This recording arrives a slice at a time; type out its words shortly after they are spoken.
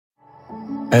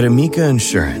At Amica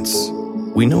Insurance,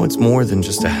 we know it's more than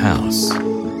just a house.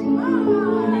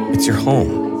 It's your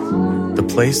home, the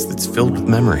place that's filled with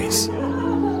memories.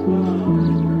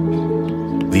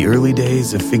 The early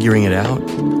days of figuring it out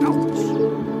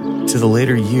to the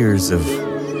later years of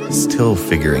still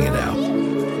figuring it out.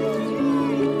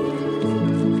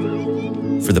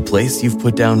 For the place you've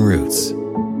put down roots,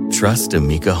 trust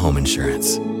Amica Home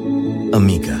Insurance.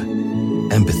 Amica,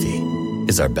 empathy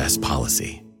is our best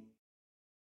policy.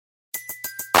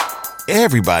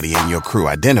 Everybody in your crew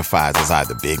identifies as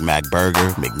either Big Mac Burger,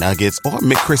 McNuggets, or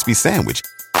McCrispy Sandwich.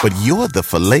 But you're the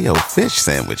Filet-O-Fish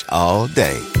Sandwich all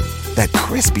day. That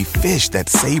crispy fish, that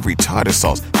savory tartar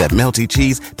sauce, that melty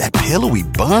cheese, that pillowy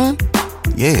bun.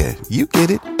 Yeah, you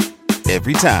get it.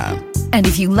 Every time. And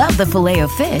if you love the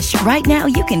Filet-O-Fish, right now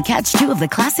you can catch two of the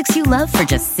classics you love for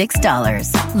just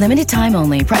 $6. Limited time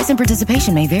only. Price and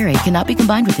participation may vary. Cannot be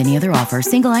combined with any other offer.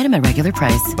 Single item at regular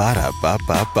price.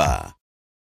 Ba-da-ba-ba-ba.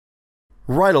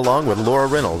 Right along with Laura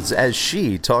Reynolds as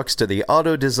she talks to the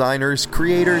auto designers,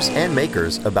 creators, and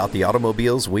makers about the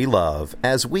automobiles we love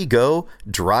as we go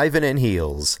driving in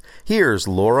heels. Here's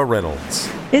Laura Reynolds.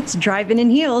 It's Driving in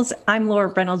Heels. I'm Laura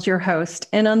Reynolds, your host.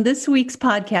 And on this week's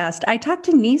podcast, I talked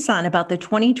to Nissan about the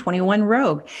 2021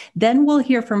 Rogue. Then we'll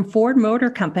hear from Ford Motor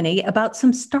Company about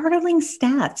some startling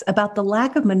stats about the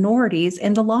lack of minorities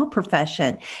in the law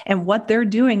profession and what they're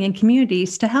doing in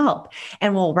communities to help.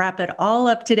 And we'll wrap it all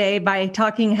up today by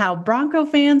talking how Bronco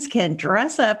fans can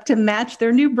dress up to match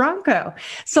their new Bronco.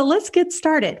 So let's get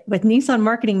started with Nissan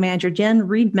Marketing Manager Jen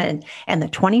Riedman and the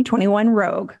 2021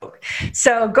 Rogue.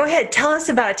 So go ahead, tell us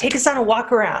about it. Take us on a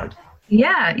walk around.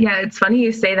 Yeah, it's funny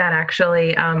you say that,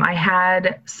 actually. I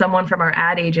had someone from our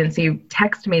ad agency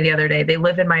text me the other day. They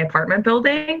live in my apartment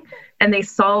building, and they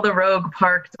saw the Rogue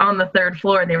parked on the third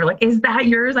floor, and they were like, is that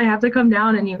yours? I have to come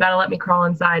down, and you got to let me crawl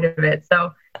inside of it.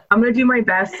 So I'm going to do my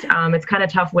best. It's kind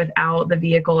of tough without the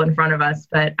vehicle in front of us,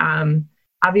 but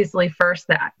obviously first,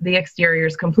 the exterior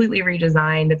is completely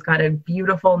redesigned. It's got a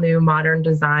beautiful new modern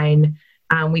design.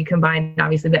 We combined,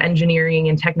 obviously, the engineering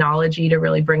and technology to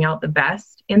really bring out the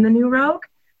best in the new Rogue.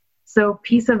 So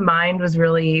peace of mind was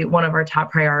really one of our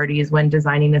top priorities when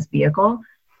designing this vehicle.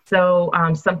 So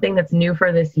something that's new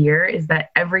for this year is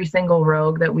that every single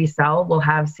Rogue that we sell will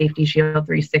have Safety Shield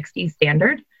 360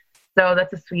 standard. So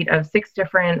that's a suite of 6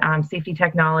 different safety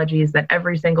technologies that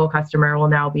every single customer will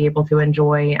now be able to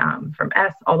enjoy from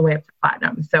S all the way up to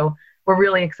Platinum. So we're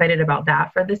really excited about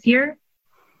that for this year.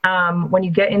 When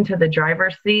you get into the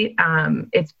driver's seat,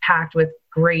 it's packed with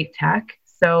great tech.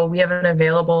 So we have an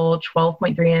available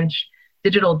 12.3-inch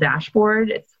digital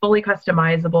dashboard. It's fully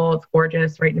customizable. It's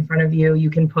gorgeous right in front of you. You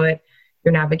can put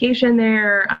your navigation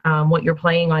there, what you're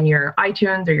playing on your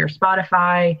iTunes or your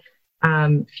Spotify,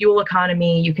 fuel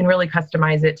economy. You can really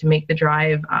customize it to make the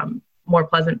drive more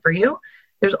pleasant for you.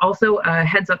 There's also a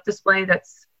heads-up display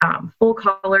that's full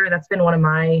color. That's been one of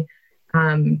my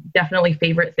definitely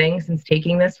favorite things since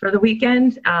taking this for the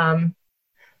weekend.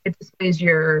 It displays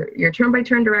your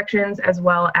turn-by-turn directions as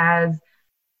well as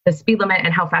the speed limit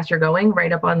and how fast you're going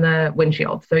right up on the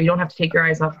windshield. So you don't have to take your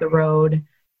eyes off the road.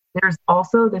 There's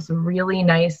also this really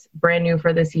nice, brand new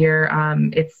for this year.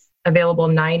 It's available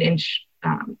 9-inch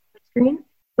screen.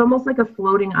 It's almost like a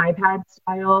floating iPad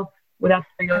style. Without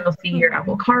you'll see your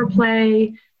Apple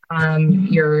CarPlay,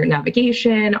 your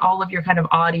navigation, all of your kind of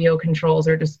audio controls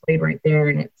are displayed right there,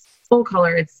 and it's full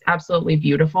color. It's absolutely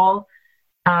beautiful.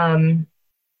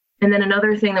 And then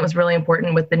another thing that was really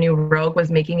important with the new Rogue was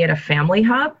making it a family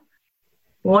hub.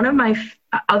 One of my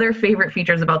other favorite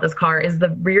features about this car is the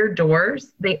rear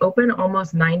doors. They open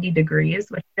almost 90 degrees,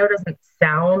 which I know doesn't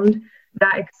sound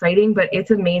that exciting, but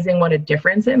it's amazing what a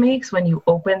difference it makes when you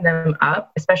open them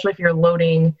up, especially if you're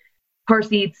loading car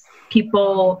seats,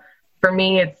 people. For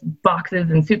me, it's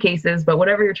boxes and suitcases, but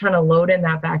whatever you're trying to load in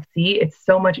that back seat, it's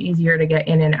so much easier to get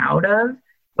in and out of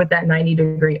with that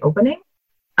 90-degree opening.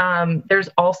 There's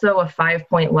also a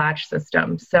 5-point latch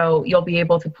system. So you'll be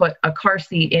able to put a car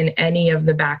seat in any of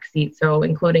the back seats, so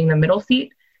including the middle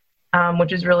seat,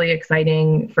 which is really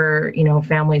exciting for,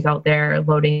 families out there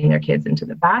loading their kids into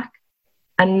the back.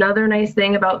 Another nice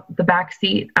thing about the back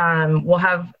seat, we'll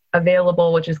have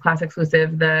available, which is class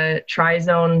exclusive, the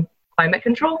Tri-Zone climate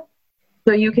control.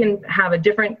 So you can have a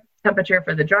different temperature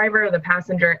for the driver, the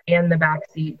passenger, and the back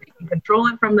seat. You can control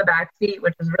it from the back seat,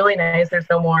 which is really nice. There's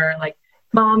no more like,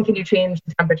 Mom, can you change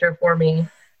the temperature for me?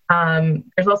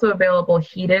 There's also available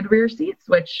heated rear seats,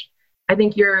 which I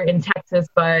think you're in Texas,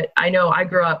 but I know I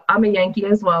grew up, I'm a Yankee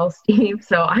as well, Steve.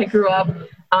 So I grew up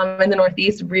in the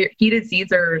Northeast. Heated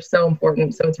seats are so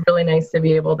important. So it's really nice to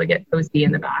be able to get cozy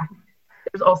in the back.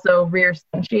 There's also rear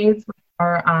sunshades, which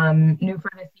are new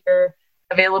for this year.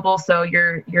 available so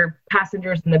your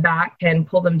passengers in the back can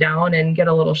pull them down and get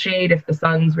a little shade if the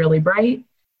sun's really bright.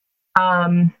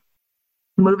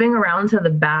 Moving around to the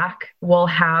back, we'll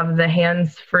have the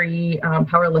hands-free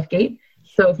power lift gate.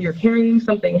 So if you're carrying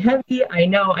something heavy, I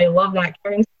know I love that,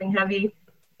 carrying something heavy,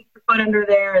 put your foot under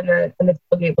there and the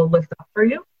tailgate will lift up for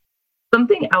you.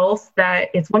 Something else that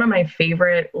it's one of my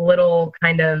favorite little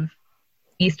kind of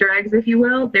Easter eggs, if you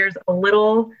will, there's a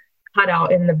little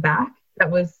cutout in the back that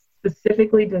was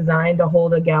specifically designed to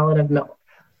hold a gallon of milk.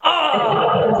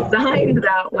 Oh, designed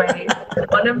that way.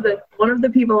 One of the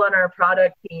people on our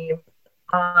product team,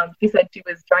 she said she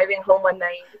was driving home one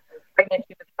night, pregnant,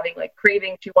 she was having like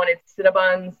craving, she wanted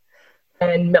Cinnabons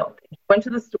and milk. She went to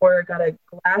the store, got a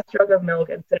glass jug of milk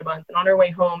and Cinnabons, and on her way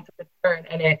home took a turn,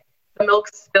 and the milk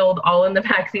spilled all in the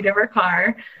backseat of her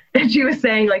car. And she was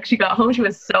saying, like, she got home, she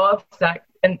was so upset,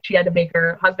 and she had to make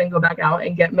her husband go back out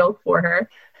and get milk for her.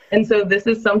 And so this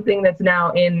is something that's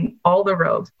now in all the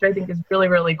Rogues, which I think is really,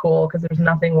 really cool, because there's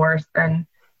nothing worse than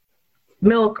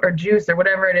milk or juice or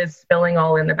whatever it is spilling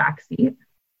all in the back seat,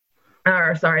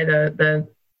 or sorry, the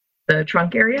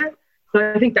trunk area.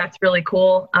 So I think that's really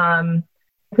cool. I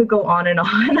could go on and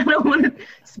on. I don't want to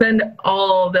spend the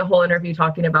whole interview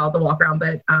talking about the walk around,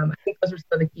 but I think those are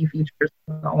some of the key features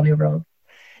of the all new Rogue.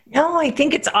 No, I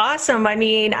think it's awesome. I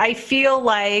mean, I feel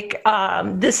like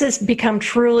this has become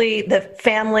truly the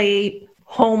family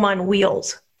home on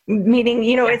wheels. Meaning,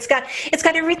 you know, it's got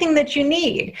everything that you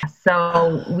need.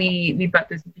 So we've got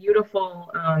this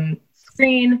beautiful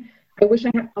screen.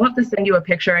 I'll have to send you a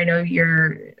picture. I know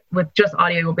you're with just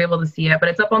audio, you'll be able to see it, but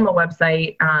it's up on the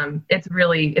website.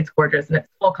 It's gorgeous and it's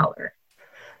full color.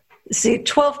 See,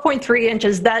 12.3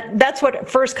 inches, that's what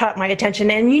first caught my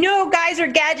attention. And you know, guys are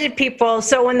gadget people.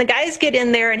 So when the guys get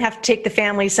in there and have to take the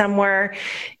family somewhere,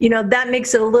 you know, that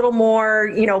makes it a little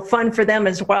more, you know, fun for them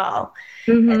as well.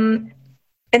 Mm-hmm.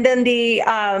 And then the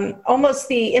almost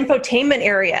the infotainment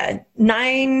area,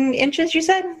 9 inches, you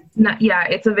said? Yeah,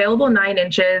 it's available 9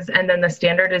 inches, and then the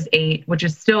standard is 8, which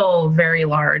is still very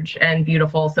large and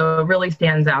beautiful. So it really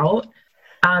stands out.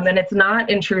 And it's not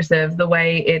intrusive. The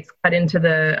way it's cut into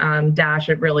the dash,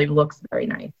 it really looks very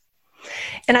nice.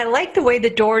 And I like the way the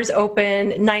doors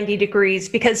open 90 degrees,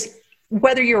 because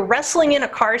whether you're wrestling in a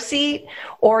car seat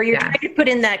or you're trying to put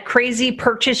in that crazy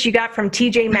purchase you got from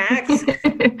TJ Maxx,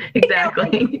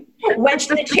 exactly, wedge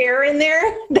the chair in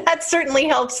there, that certainly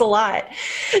helps a lot.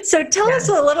 So tell us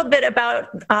a little bit about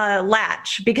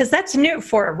latch, because that's new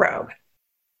for a Rogue.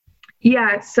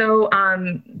 Yeah, so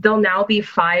there'll now be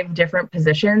 5 different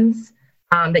positions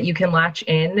that you can latch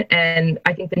in, and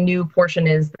I think the new portion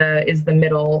is the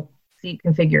middle seat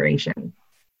configuration.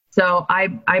 So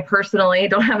I personally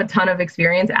don't have a ton of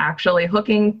experience actually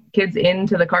hooking kids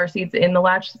into the car seats in the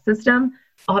latch system.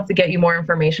 I'll have to get you more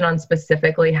information on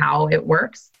specifically how it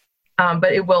works,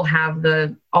 but it will have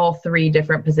all 3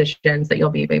 different positions that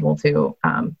you'll be able to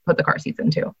put the car seats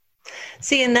into.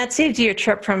 See, and that saves you a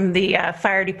trip from the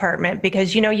fire department,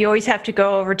 because, you know, you always have to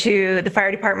go over to the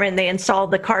fire department and they install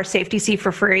the car safety seat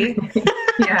for free.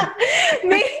 Yeah.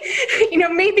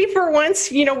 Maybe for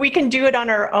once, you know, we can do it on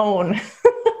our own.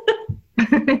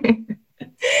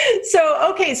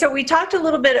 So we talked a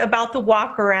little bit about the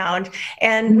walk around,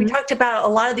 and we talked about a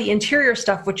lot of the interior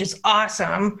stuff, which is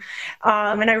awesome.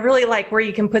 And I really like where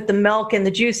you can put the milk and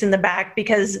the juice in the back,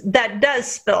 because that does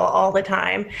spill all the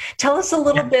time. Tell us a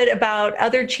little bit about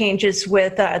other changes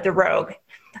with the Rogue.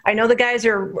 I know the guys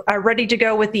are ready to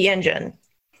go with the engine.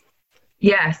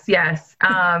 Yes.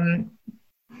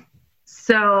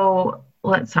 So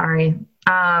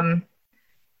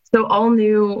all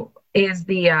new is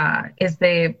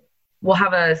we'll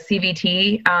have a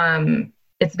CVT.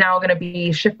 It's now going to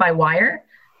be shift by wire.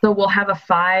 So we'll have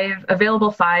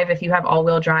available 5 if you have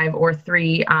all-wheel drive, or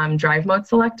 3 drive mode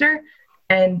selector.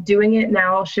 And doing it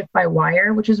now shift by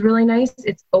wire, which is really nice.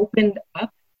 It's opened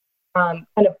up kind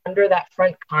of under that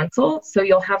front console. So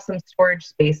you'll have some storage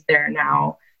space there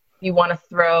now. If you want to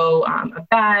throw a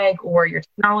bag or your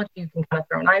technology, you can kind of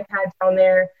throw an iPad down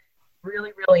there.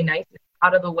 Really, really nice. It's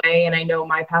out of the way, and I know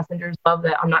my passengers love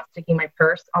that I'm not sticking my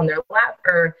purse on their lap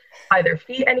or by their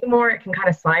feet anymore. It can kind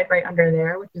of slide right under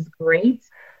there, which is great.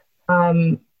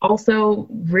 Also,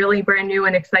 really brand new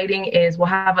and exciting is we'll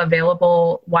have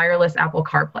available wireless Apple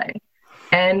CarPlay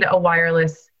and a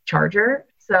wireless charger.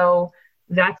 So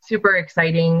that's super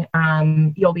exciting.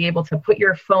 You'll be able to put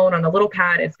your phone on a little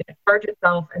pad. It's going to charge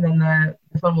itself, and then the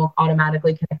phone will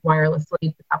automatically connect wirelessly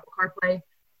to Apple CarPlay.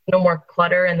 No more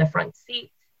clutter in the front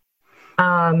seat.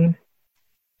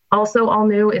 Also all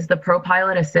new is the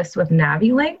ProPilot Assist with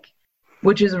NaviLink,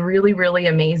 which is really, really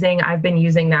amazing. I've been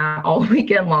using that all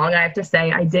weekend long. I have to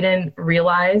say, I didn't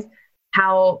realize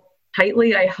how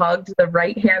tightly I hugged the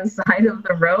right-hand side of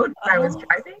the road when I was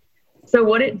driving. So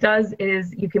what it does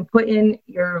is you can put in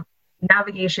your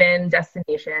navigation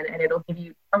destination and it'll give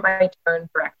you turn-by-turn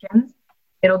directions.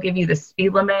 It'll give you the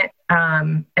speed limit,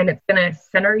 and it's going to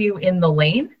center you in the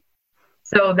lane.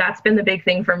 So that's been the big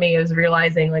thing for me, is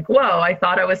realizing like, whoa, I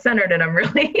thought I was centered and I'm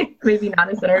really maybe not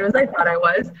as centered as I thought I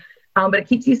was. But it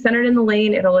keeps you centered in the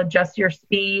lane. It'll adjust your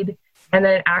speed, and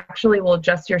then it actually will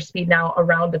adjust your speed now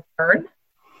around a turn,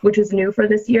 which is new for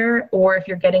this year. Or if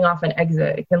you're getting off an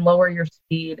exit, it can lower your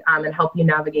speed and help you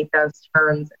navigate those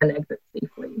turns and exit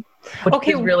safely, which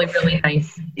is really, really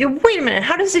nice. Wait a minute.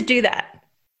 How does it do that?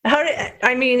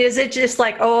 Is it just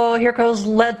like, oh, here goes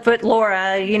Leadfoot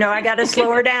Laura, I got to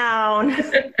slow her down?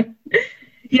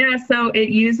 Yeah, so it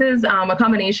uses a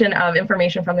combination of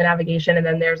information from the navigation, and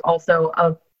then there's also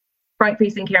a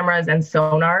front-facing cameras and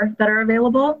sonar that are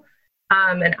available.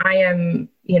 And I am,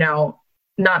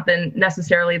 not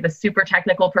necessarily the super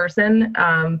technical person,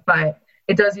 but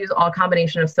it does use all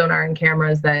combination of sonar and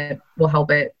cameras that will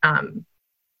help it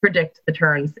predict the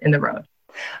turns in the road.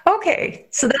 Okay,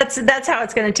 so that's how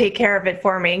it's going to take care of it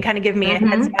for me and kind of give me a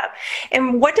heads up.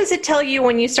 And what does it tell you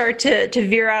when you start to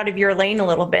veer out of your lane a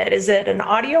little bit? Is it an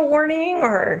audio warning,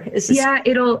 or is this? Yeah,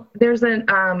 there's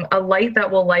a light that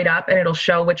will light up and it'll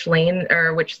show which lane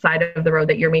or which side of the road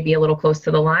that you're maybe a little close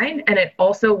to the line, and it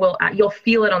also you'll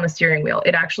feel it on the steering wheel.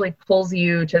 It actually pulls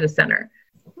you to the center.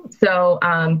 So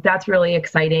that's really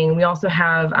exciting. We also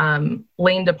have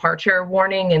lane departure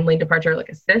warning and lane departure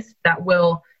assist that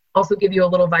will also give you a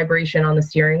little vibration on the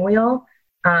steering wheel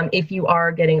if you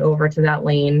are getting over to that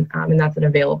lane. And that's an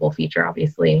available feature,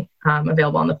 obviously,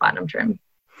 available on the Platinum trim.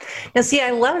 Now, see,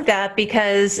 I love that,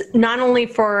 because not only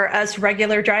for us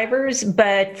regular drivers,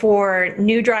 but for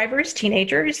new drivers,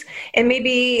 teenagers, and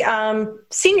maybe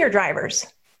senior drivers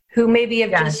who maybe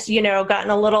have just, gotten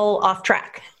a little off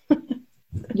track.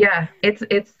 Yeah, it's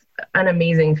an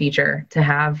amazing feature to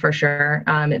have for sure.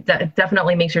 It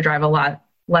definitely makes your drive a lot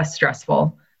less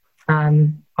stressful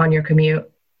on your commute.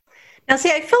 Now,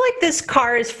 see, I feel like this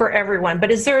car is for everyone,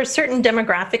 but is there a certain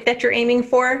demographic that you're aiming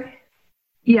for?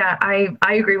 Yeah, I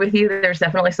agree with you. There's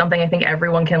definitely something I think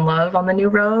everyone can love on the new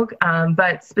Rogue,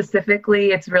 but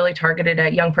specifically it's really targeted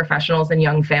at young professionals and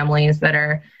young families that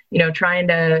are, trying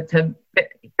to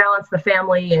balance the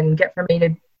family and get from A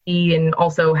to B, and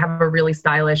also have a really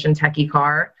stylish and techy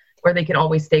car where they can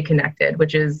always stay connected,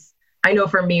 which is, I know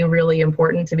for me, really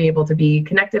important to be able to be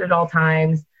connected at all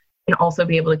times, and also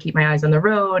be able to keep my eyes on the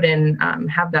road and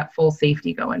have that full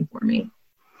safety going for me.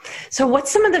 So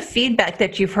what's some of the feedback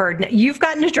that you've heard? You've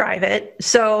gotten to drive it.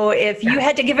 So if you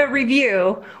had to give a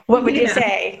review, what would you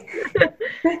say?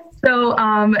 So,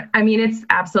 it's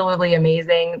absolutely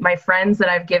amazing. My friends that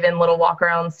I've given little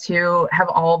walkarounds to have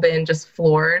all been just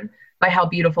floored by how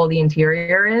beautiful the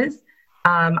interior is.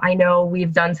 I know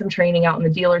we've done some training out in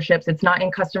the dealerships. It's not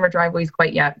in customer driveways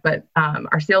quite yet, but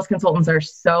our sales consultants are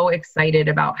so excited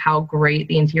about how great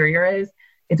the interior is.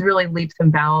 It's really leaps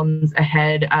and bounds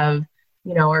ahead of,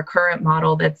 our current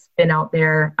model that's been out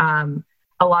there.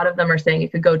 A lot of them are saying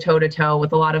it could go toe to toe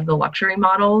with a lot of the luxury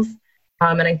models.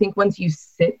 And I think once you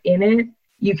sit in it,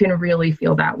 you can really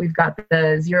feel that. We've got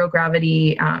the zero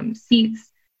gravity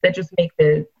seats that just make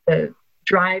the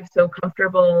drive so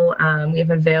comfortable. We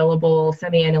have available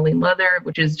semi-aniline leather,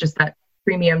 which is just that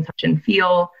premium touch and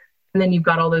feel. And then you've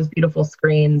got all those beautiful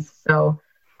screens. So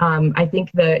I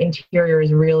think the interior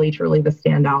is really, truly the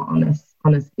standout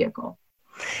on this vehicle.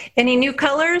 Any new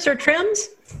colors or trims?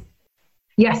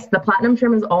 Yes, the Platinum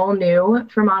trim is all new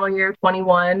for model year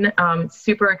 21.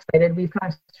 Super excited. We've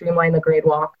kind of streamlined the grade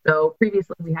walk. So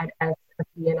previously we had S,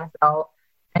 SE, and SL,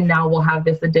 and now we'll have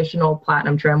this additional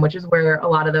Platinum trim, which is where a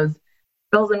lot of those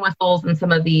bells and whistles and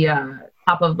some of the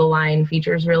top of the line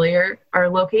features really are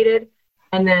located.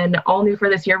 And then all new for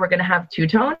this year, we're going to have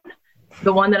two-tone.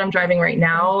 The one that I'm driving right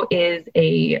now is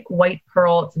a white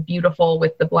pearl. It's beautiful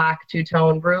with the black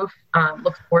two-tone roof.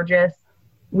 Looks gorgeous.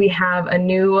 We have a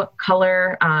new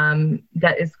color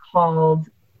that is called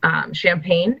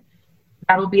Champagne.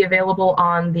 That'll be available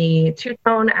on the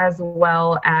two-tone as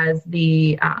well as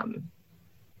the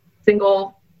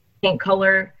single paint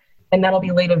color, and that'll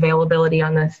be late availability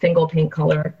on the single paint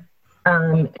color.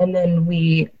 And then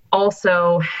we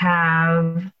also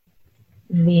have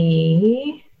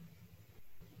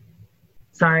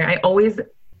I always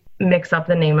mix up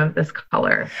the name of this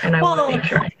color, and I want to make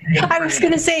sure. I was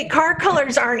going to say, car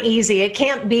colors aren't easy. It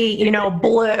can't be,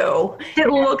 blue. It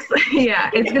looks,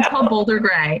 it's called Boulder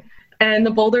Gray. And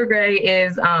the Boulder Gray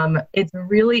is, it's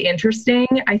really interesting.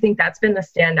 I think that's been the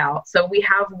standout. So we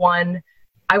have one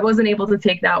I wasn't able to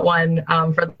take that one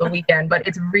for the weekend, but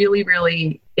it's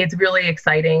really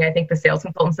exciting. I think the sales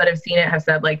consultants that have seen it have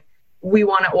said, like, we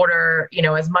want to order,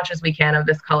 as much as we can of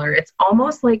this color. It's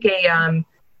almost like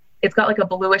it's got like a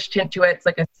bluish tint to it. It's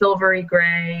like a silvery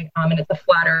gray, and it's a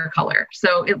flatter color.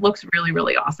 So it looks really,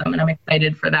 really awesome. And I'm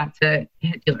excited for that to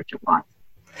hit dealership lots.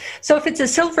 So if it's a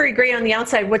silvery gray on the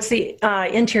outside, what's the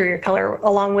interior color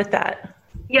along with that?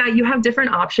 Yeah, you have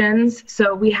different options.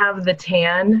 So we have the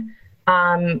tan,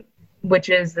 which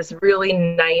is this really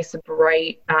nice,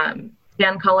 bright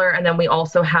tan color. And then we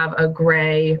also have a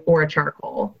gray or a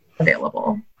charcoal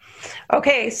available.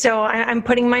 Okay, so I'm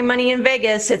putting my money in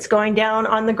Vegas. It's going down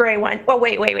on the gray one. Oh,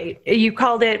 wait. You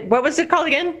called it, what was it called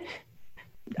again?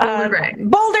 Boulder Gray.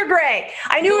 Boulder Gray.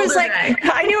 I knew it was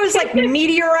like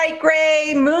meteorite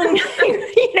gray, moon,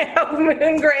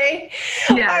 moon gray.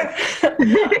 Yeah.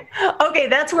 Okay,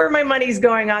 that's where my money's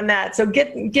going on that. So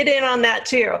get in on that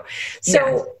too. So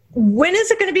yes. When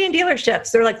is it going to be in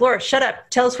dealerships? They're like, Laura, shut up.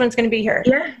 Tell us when it's going to be here.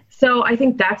 Yeah. So I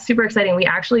think that's super exciting. We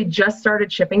actually just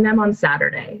started shipping them on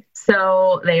Saturday.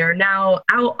 So they are now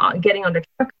out getting onto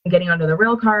trucks and getting onto the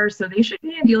rail cars. So they should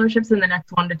be in dealerships in the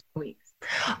next 1 to 2 weeks.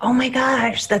 Oh my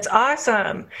gosh, that's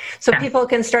awesome. So people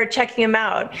can start checking them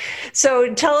out.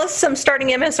 So tell us some starting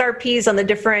MSRPs on the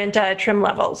different trim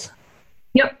levels.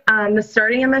 Yep. The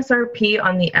starting MSRP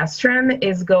on the S trim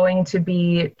is going to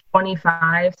be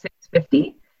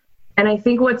 $25,650. And I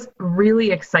think what's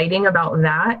really exciting about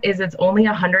that is it's only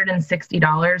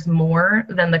 $160 more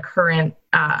than the current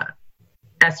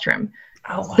S trim.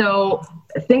 Oh, wow. So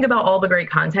think about all the great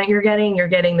content you're getting. You're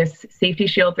getting this Safety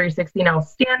Shield 360 now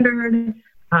standard,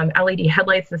 LED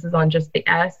headlights. This is on just the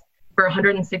S. For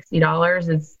 $160,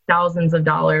 it's thousands of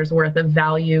dollars worth of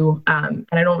value. And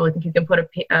I don't really think you can put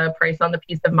a price on the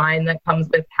peace of mind that comes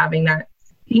with having that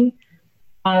safety.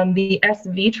 The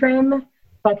SV trim,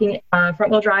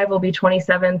 front wheel drive will be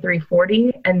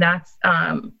 $27,340, and that's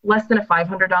less than a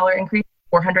 $500 increase,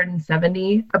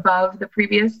 $470 above the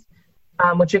previous.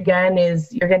 Which again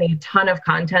is you're getting a ton of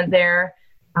content there.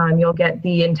 You'll get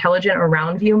the intelligent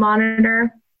around view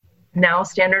monitor, now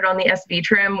standard on the SV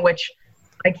trim, which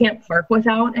I can't park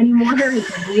without anymore.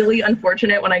 It's really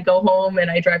unfortunate when I go home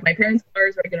and I drive my parents'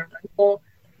 cars or I get a rental.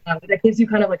 That gives you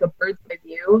kind of like a bird's eye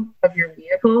view of your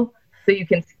vehicle, so you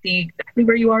can see exactly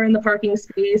where you are in the parking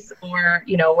space or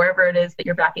wherever it is that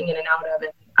you're backing in and out of.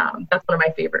 And that's one of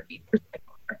my favorite features.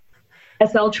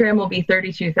 SL trim will be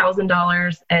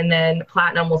 $32,000, and then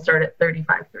Platinum will start at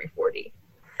 $430.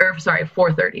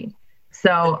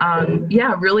 So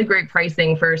really great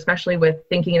pricing for, especially with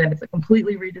thinking that it's a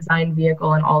completely redesigned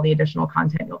vehicle and all the additional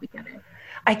content you'll be getting.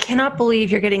 I cannot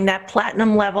believe you're getting that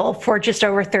Platinum level for just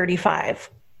over $35,000.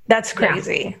 That's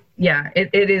crazy. Yeah,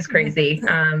 it is crazy.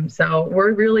 So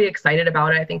we're really excited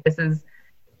about it. I think this is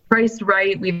priced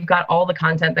right. We've got all the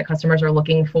content that customers are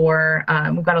looking for.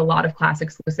 We've got a lot of class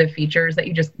exclusive features that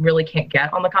you just really can't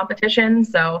get on the competition.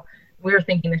 So we're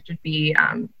thinking this should be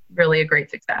really a great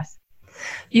success.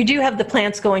 You do have the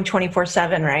plants going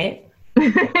 24/7, right?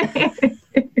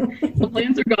 The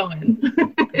plants are going.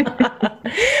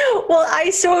 Well, I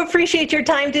so appreciate your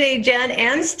time today, Jen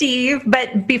and Steve.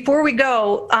 But before we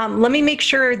go, let me make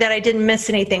sure that I didn't miss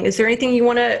anything. Is there anything you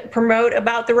want to promote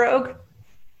about the Rogue?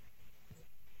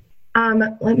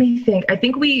 Let me think. I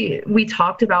think we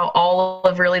talked about all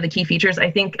of really the key features.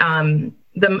 I think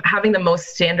having the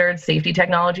most standard safety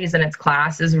technologies in its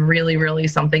class is really, really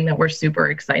something that we're super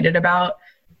excited about.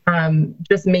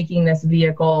 Just making this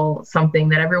vehicle something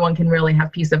that everyone can really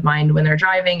have peace of mind when they're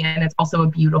driving, and it's also a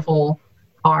beautiful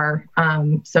car.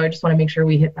 So I just want to make sure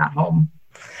we hit that home.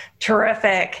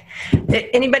 Terrific.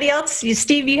 Anybody else?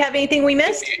 Steve, you have anything we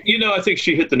missed? I think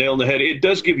she hit the nail on the head. It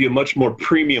does give you a much more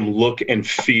premium look and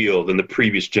feel than the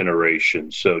previous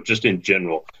generation. So just in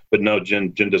general, but no,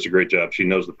 Jen does a great job. She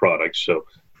knows the product. So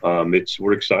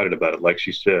we're excited about it. Like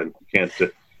she said, you can't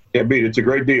beat it. It's a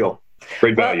great deal.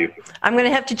 Great value. Well, I'm going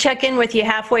to have to check in with you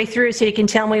halfway through so you can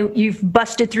tell me you've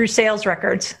busted through sales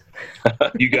records.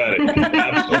 You got it.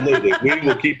 Absolutely. We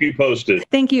will keep you posted.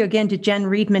 Thank you again to Jen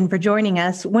Reedman for joining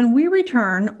us. When we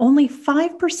return, only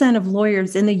 5% of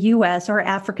lawyers in the U.S. are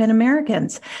African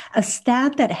Americans, a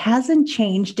stat that hasn't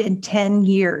changed in 10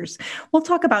 years. We'll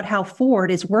talk about how Ford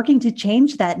is working to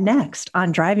change that next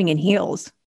on Driving in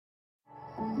Heels.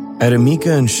 At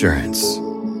Amica Insurance,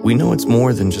 we know it's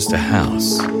more than just a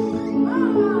house.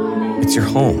 It's your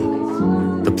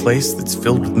home, the place that's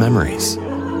filled with memories.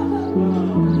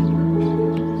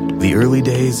 The early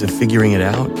days of figuring it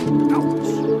out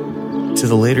to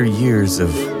the later years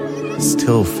of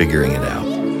still figuring it out.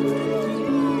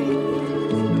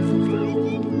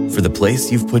 For the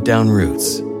place you've put down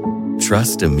roots,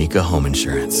 trust Amica Home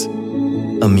Insurance.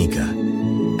 Amica,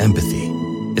 empathy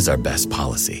is our best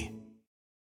policy.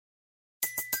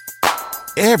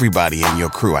 Everybody in your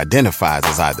crew identifies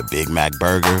as either Big Mac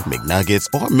Burger, McNuggets,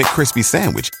 or McCrispy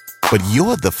Sandwich. But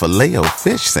you're the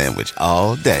Filet-O-Fish Sandwich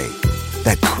all day.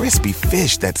 That crispy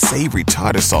fish, that savory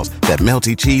tartar sauce, that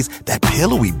melty cheese, that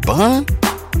pillowy bun.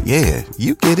 Yeah,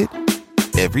 you get it.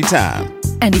 Every time.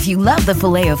 And if you love the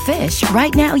Filet-O-Fish,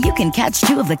 right now you can catch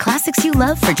two of the classics you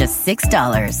love for just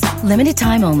 $6. Limited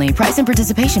time only. Price and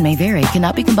participation may vary.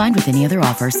 Cannot be combined with any other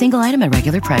offer. Single item at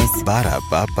regular price.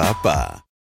 Ba-da-ba-ba-ba.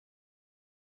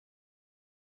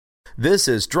 This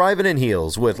is Driving in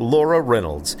Heels with Laura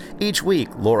Reynolds. Each week,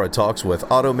 Laura talks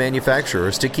with auto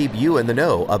manufacturers to keep you in the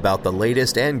know about the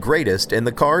latest and greatest in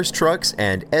the cars, trucks,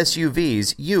 and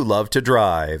SUVs you love to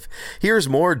drive. Here's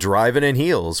more Driving in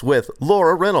Heels with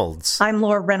Laura Reynolds. I'm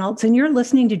Laura Reynolds, and you're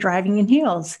listening to Driving in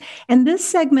Heels. In this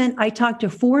segment, I talked to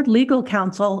Ford legal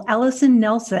counsel Allison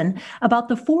Nelson about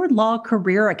the Ford Law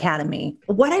Career Academy.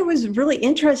 What I was really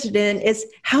interested in is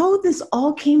how this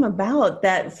all came about,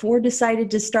 that Ford decided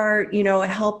to start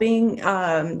helping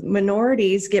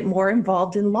minorities get more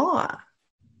involved in law.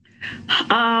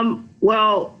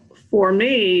 Well, for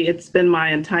me, it's been my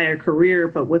entire career,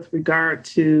 but with regard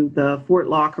to the Ford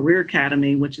Law Career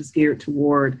Academy, which is geared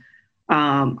toward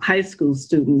high school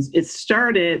students, it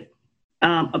started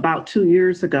about 2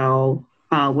 years ago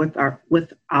with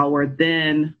our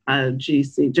then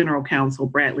GC General Counsel,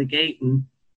 Bradley Gayton,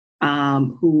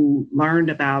 who learned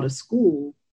about a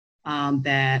school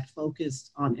that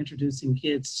focused on introducing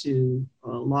kids to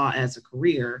law as a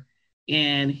career.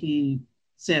 And he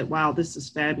said, wow, this is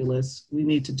fabulous. We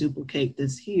need to duplicate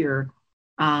this here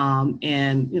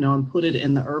and put it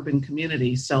in the urban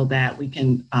community so that we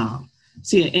can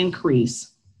see an increase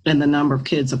in the number of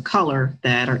kids of color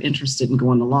that are interested in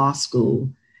going to law school.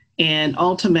 And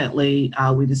ultimately,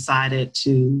 we decided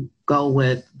to go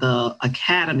with the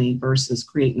academy versus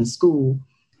creating a school,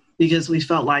 because we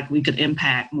felt like we could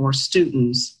impact more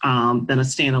students than a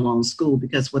standalone school,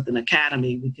 because with an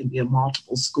academy, we can be in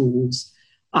multiple schools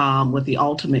with the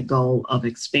ultimate goal of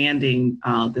expanding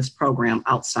this program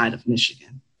outside of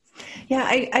Michigan. Yeah,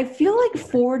 I feel like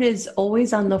Ford is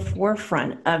always on the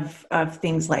forefront of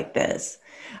things like this.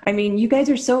 I mean, you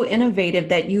guys are so innovative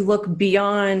that you look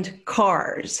beyond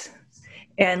cars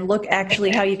and look actually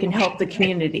how you can help the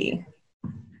community.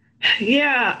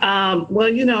 Yeah,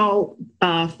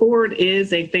 Ford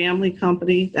is a family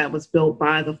company that was built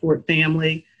by the Ford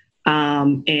family.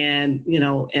 And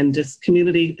just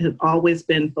community has always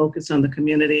been focused on the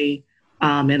community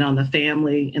and on the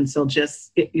family. And so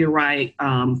you're right,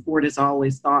 Ford has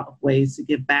always thought of ways to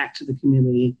give back to the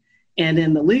community. And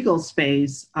in the legal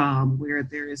space, where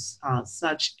there is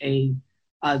such a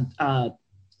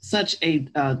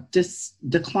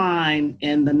decline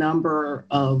in the number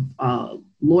of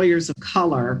lawyers of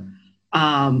color,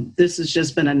 this has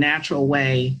just been a natural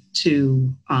way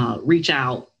to reach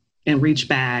out and reach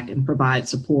back and provide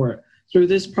support through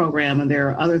this program. And there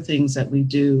are other things that we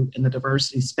do in the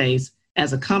diversity space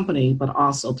as a company, but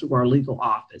also through our legal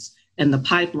office. And the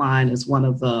pipeline is one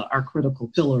of our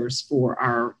critical pillars for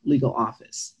our legal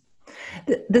office.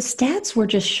 The stats were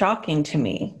just shocking to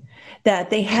me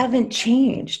that they haven't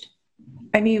changed.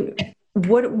 I mean,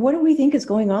 what do we think is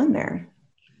going on there?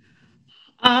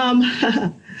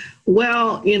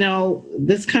 Well,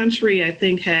 this country, I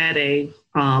think, had an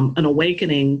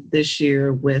awakening this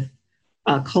year with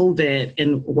COVID,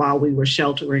 and while we were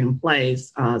sheltering in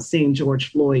place, seeing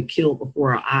George Floyd killed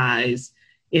before our eyes.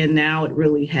 And now it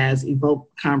really has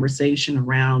evoked conversation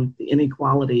around the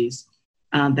inequalities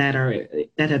that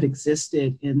have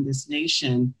existed in this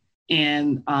nation.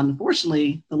 And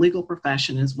unfortunately, the legal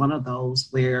profession is one of those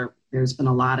where there's been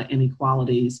a lot of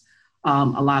inequalities, a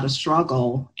lot of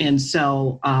struggle. And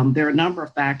so there are a number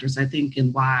of factors, I think,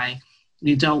 in why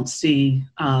you don't see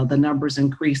the numbers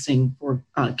increasing for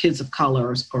kids of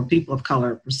color or people of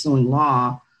color pursuing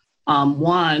law.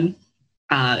 One,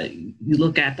 you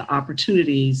look at the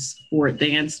opportunities for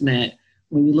advancement.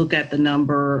 When you look at the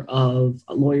number of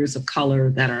lawyers of color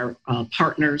that are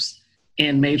partners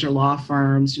in major law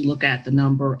firms, you look at the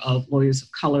number of lawyers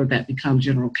of color that become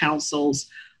general counsels,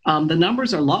 the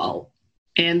numbers are low.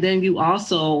 And then you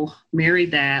also marry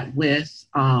that with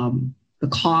the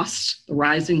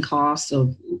rising costs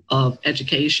of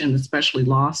education, especially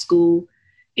law school.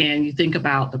 And you think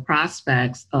about the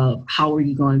prospects of how are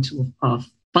you going to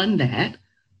fund that?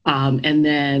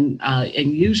 And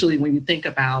usually when you think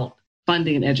about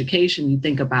funding and education, you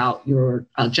think about your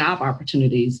job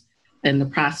opportunities. and the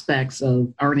prospects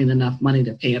of earning enough money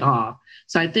to pay it off.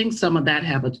 So I think some of that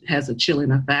has a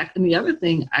chilling effect. And the other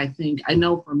thing I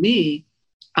know for me,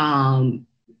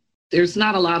 there's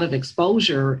not a lot of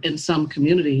exposure in some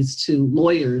communities to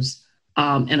lawyers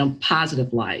in a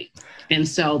positive light. And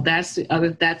so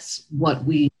that's what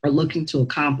we are looking to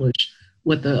accomplish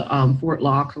with the Fort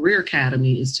Law Career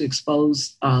Academy, is to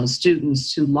expose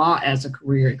students to law as a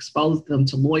career, expose them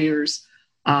to lawyers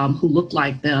who look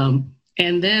like them,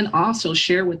 and then also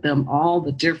share with them all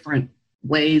the different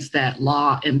ways that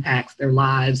law impacts their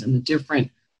lives and the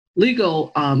different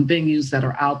legal venues that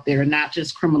are out there, not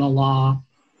just criminal law,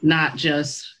 not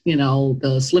just,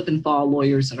 the slip and fall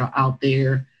lawyers that are out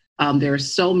there. There are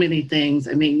so many things.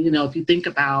 I mean, if you think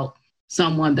about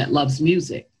someone that loves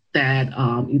music, that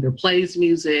either plays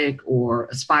music or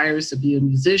aspires to be a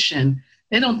musician,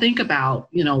 they don't think about,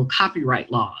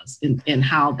 copyright laws and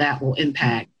how that will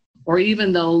impact, or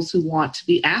even those who want to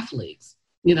be athletes,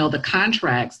 the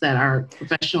contracts that our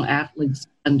professional athletes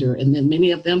under, and then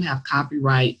many of them have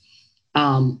copyright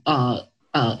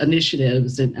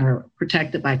initiatives and are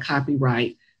protected by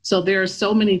copyright. So there are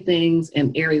so many things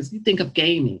and areas. You think of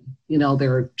gaming,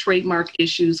 there are trademark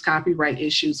issues, copyright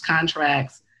issues,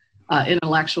 contracts,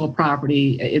 intellectual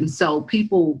property. And so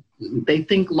people, they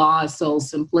think law is so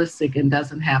simplistic and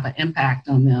doesn't have an impact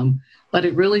on them, but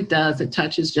it really does. It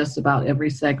touches just about every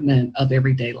segment of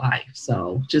everyday life.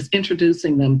 So just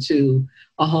introducing them to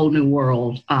a whole new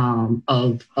world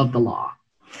of the law.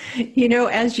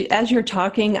 As you're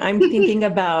talking, I'm thinking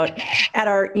about at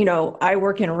our, I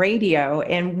work in radio,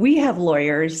 and we have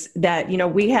lawyers that,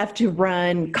 we have to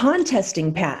run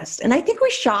contesting past. And I think we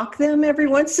shock them every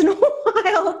once in a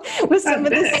while with some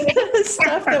of the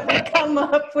stuff that we come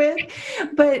up with.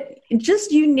 But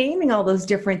just you naming all those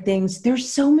different things, there's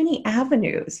so many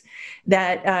avenues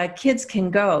that kids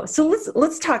can go. So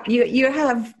let's talk. You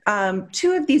have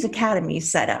 2 of these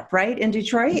academies set up, right, in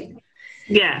Detroit?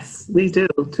 Yes, we do.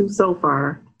 2 so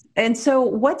far. And so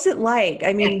what's it like?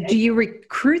 I mean, do you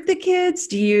recruit the kids?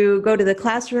 Do you go to the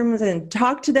classrooms and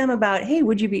talk to them about, hey,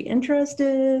 would you be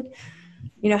interested?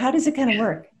 How does it kind of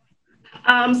work?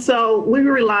 So we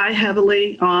rely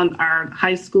heavily on our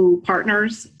high school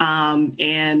partners and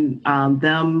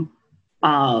them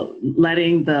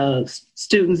letting the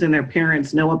students and their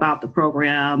parents know about the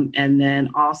program, and then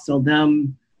also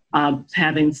them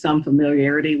having some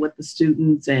familiarity with the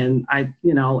students and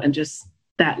and just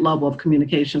that level of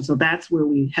communication. So that's where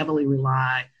we heavily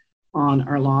rely on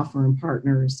our law firm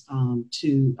partners on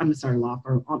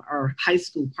our high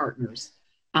school partners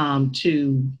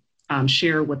to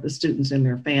share with the students and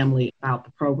their family about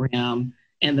the program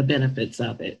and the benefits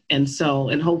of it. And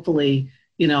hopefully,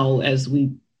 as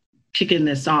we kicking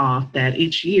this off, that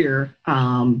each year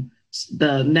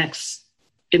the next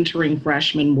entering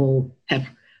freshman will have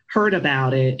heard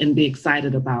about it and be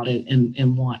excited about it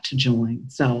and want to join.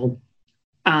 So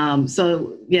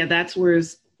that's where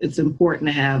it's important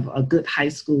to have a good high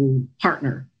school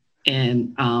partner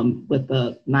and with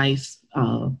a nice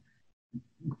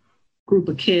group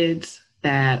of kids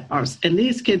that are, and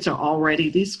these schools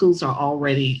are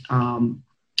already,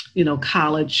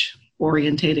 college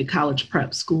orientated, college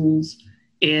prep schools.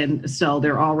 And so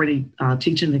they're already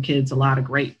teaching the kids a lot of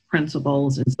great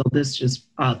principles. And so this just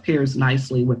pairs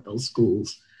nicely with those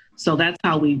schools. So that's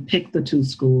how we pick the 2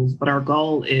 schools. But our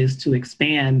goal is to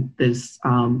expand this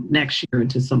next year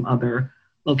into some other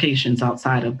locations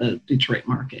outside of the Detroit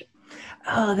market.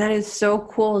 Oh, that is so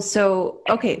cool. So,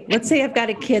 okay, let's say I've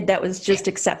got a kid that was just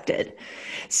accepted.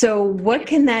 So what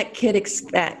can that kid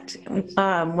expect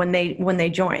when they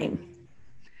join?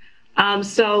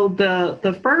 So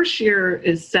the first year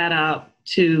is set up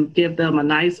to give them a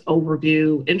nice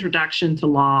overview, introduction to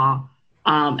law,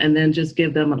 and then just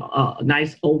give them a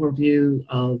nice overview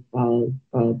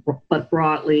but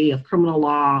broadly, of criminal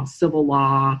law, civil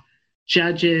law,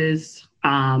 judges,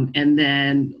 and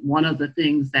then one of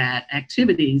the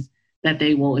activities that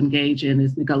they will engage in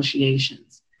is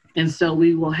negotiations. And so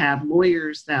we will have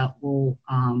lawyers that will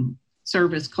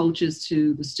serve as coaches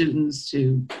to the students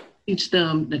to teach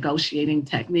them negotiating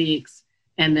techniques,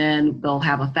 and then they'll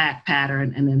have a fact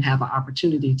pattern and then have an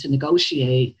opportunity to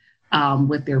negotiate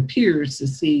with their peers to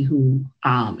see who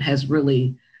has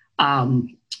really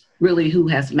who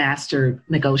has mastered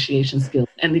negotiation skills.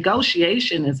 And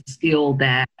negotiation is a skill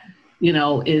that,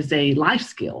 is a life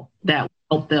skill that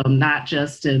will help them not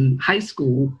just in high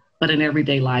school, but in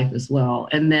everyday life as well.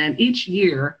 And then each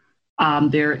year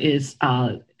there is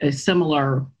a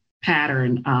similar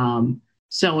pattern.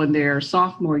 So in their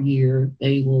sophomore year,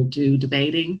 they will do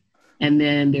debating, and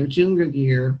then their junior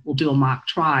year will do a mock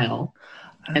trial,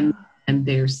 and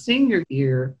their senior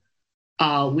year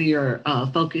we are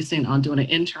focusing on doing an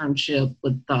internship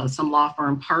with some law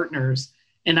firm partners.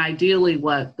 And ideally,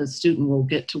 what the student will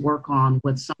get to work on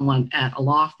with someone at a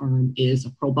law firm is a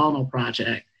pro bono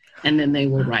project, and then they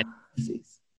will write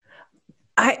theses.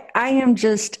 I am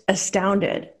just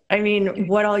astounded. I mean,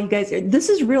 what all you guys, this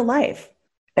is real life.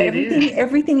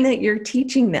 Everything that you're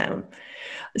teaching them.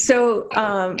 So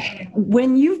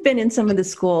when you've been in some of the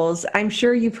schools, I'm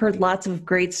sure you've heard lots of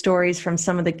great stories from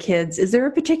some of the kids. Is there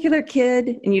a particular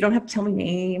kid, and you don't have to tell me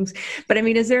names, but I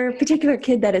mean, is there a particular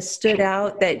kid that has stood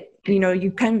out that,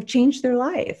 you kind of changed their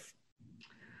life?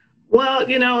 Well,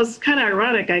 it's kind of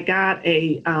ironic. I got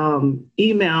a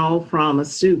email from a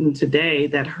student today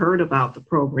that heard about the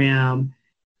program,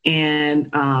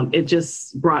 and it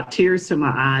just brought tears to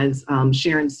my eyes,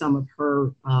 sharing some of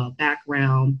her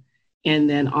background, and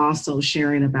then also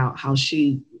sharing about how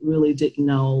she really didn't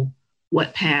know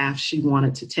what path she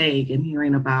wanted to take, and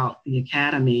hearing about the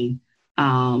academy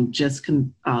just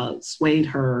swayed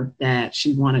her that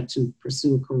she wanted to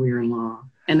pursue a career in law.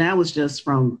 And that was just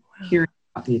from hearing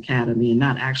about the academy and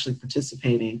not actually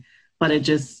participating, but it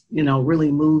just,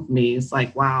 really moved me. It's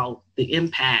like, wow, the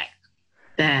impact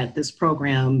that this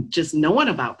program, just knowing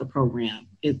about the program,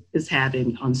 it is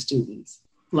having on students,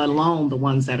 let alone the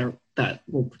ones that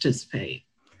will participate.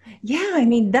 Yeah, I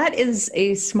mean, that is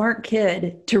a smart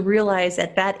kid to realize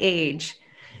at that age,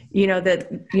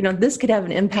 that, this could have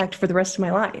an impact for the rest of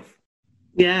my life.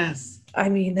 Yes. I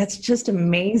mean, that's just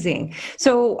amazing.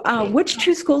 So which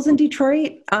two schools in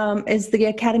Detroit is the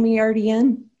academy already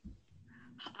in?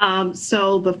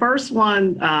 So the first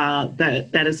one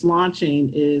that is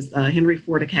launching is Henry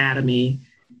Ford Academy,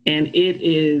 and it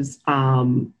is,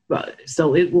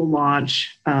 so it will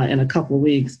launch in a couple of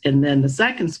weeks. And then the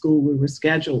second school we were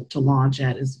scheduled to launch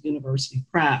at is University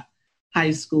Prep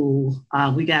High School.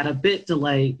 We got a bit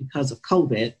delayed because of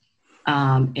COVID,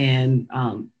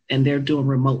 and they're doing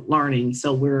remote learning.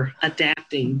 So we're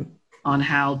adapting on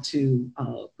how to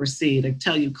proceed. I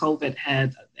tell you, COVID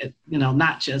had,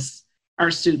 not just our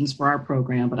students for our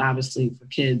program, but obviously for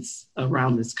kids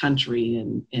around this country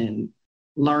and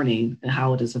learning and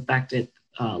how it has affected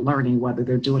learning, whether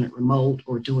they're doing it remote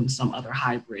or doing some other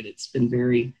hybrid. It's been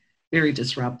very, very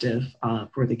disruptive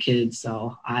for the kids.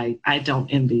 So I don't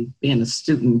envy being a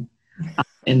student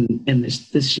in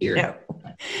this year. No.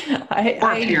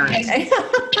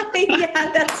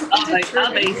 Yeah, that's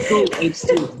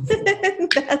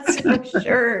that's for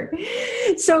sure.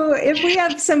 So if we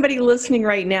have somebody listening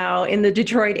right now in the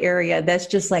Detroit area that's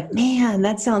just like, man,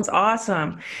 that sounds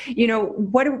awesome.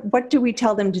 What do we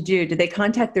tell them to do? Do they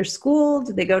contact their school?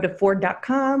 Do they go to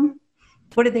Ford.com?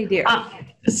 What do they do?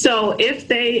 So if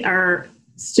they are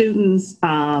students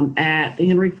at the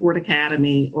Henry Ford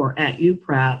Academy or at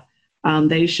UPrep,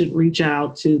 they should reach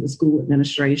out to the school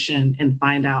administration and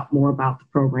find out more about the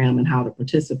program and how to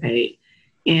participate.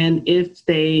 And if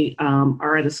they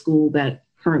are at a school that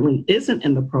currently isn't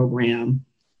in the program,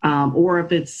 or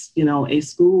if it's, a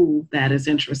school that is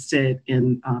interested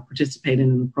in participating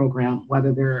in the program,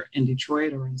 whether they're in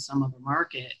Detroit or in some other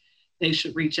market, they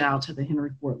should reach out to the Henry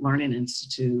Ford Learning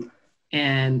Institute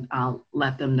and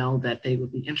let them know that they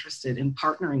would be interested in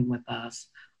partnering with us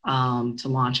to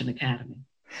launch an academy.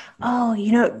 Oh,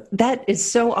 that is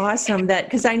so awesome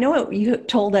because I know you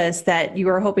told us that you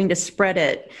were hoping to spread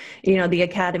it, the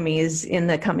academies in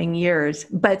the coming years,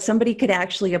 but somebody could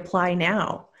actually apply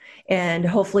now and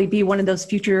hopefully be one of those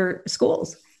future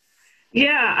schools.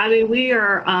 Yeah, I mean, we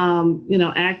are,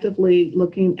 actively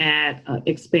looking at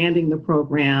expanding the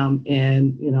program,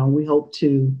 and, we hope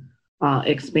to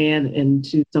expand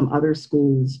into some other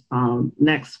schools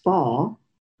next fall.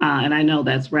 And I know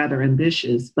that's rather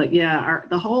ambitious, but yeah,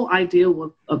 the whole idea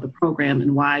of the program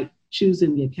and why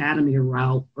choosing the academy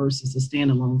route versus a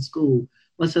standalone school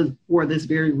was for this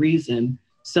very reason,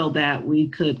 so that we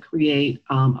could create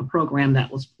a program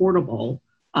that was portable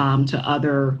to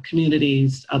other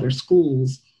communities, other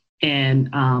schools,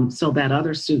 and so that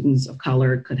other students of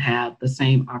color could have the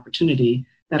same opportunity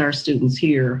that our students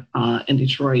here in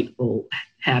Detroit will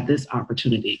have this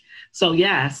opportunity. So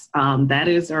yes, that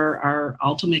is our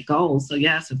ultimate goal. So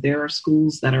yes, if there are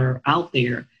schools that are out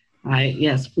there,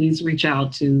 please reach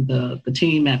out to the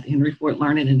team at the Henry Ford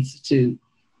Learning Institute,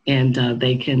 and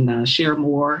they can share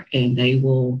more, and they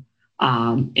will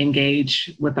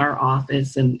engage with our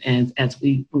office and as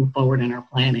we move forward in our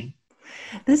planning.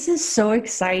 This is so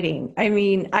exciting. I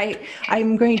mean,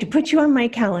 I'm going to put you on my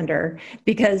calendar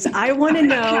because I want to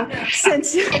know,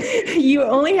 since you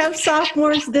only have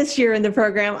sophomores this year in the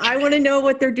program, I want to know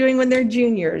what they're doing when they're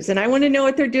juniors, and I want to know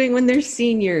what they're doing when they're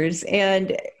seniors,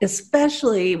 and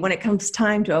especially when it comes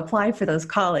time to apply for those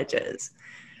colleges.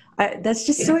 That's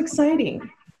just so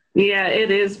exciting. Yeah,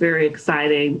 it is very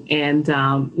exciting. And,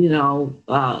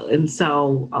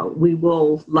 we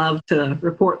will love to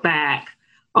report back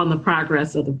on the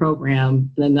progress of the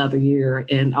program in another year.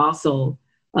 And also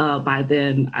by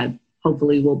then, I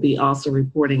hopefully will be also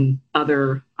reporting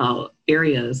other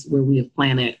areas where we have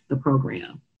planted the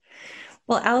program.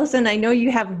 Well, Allison, I know you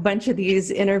have a bunch of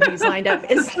these interviews lined up.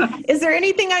 Is there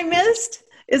anything I missed?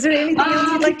 Is there anything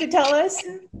else you'd like to tell us?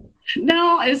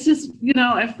 No, it's just,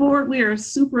 at Ford, we are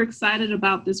super excited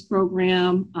about this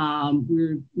program.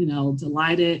 We're,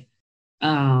 delighted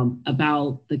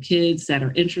about the kids that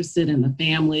are interested in the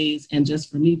families. And just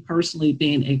for me personally,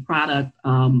 being a product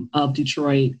of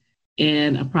Detroit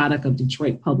and a product of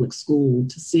Detroit Public School,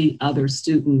 to see other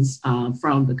students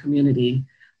from the community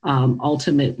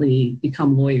ultimately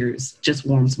become lawyers just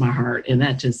warms my heart. And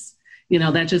that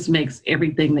just makes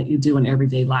everything that you do in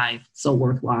everyday life so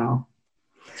worthwhile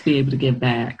to be able to give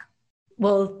back.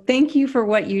 Well, thank you for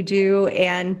what you do.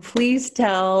 And please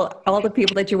tell all the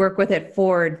people that you work with at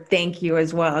Ford, thank you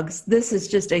as well. 'Cause this is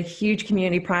just a huge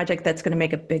community project that's going to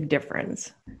make a big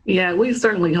difference. Yeah, we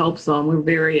certainly hope so. And we're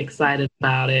very excited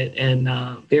about it and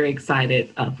very excited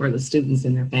for the students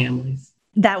and their families.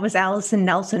 That was Allison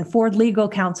Nelson, Ford Legal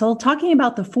Counsel, talking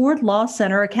about the Ford Law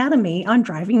Center Academy on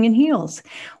Driving in Heels.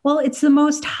 Well, it's the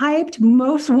most hyped,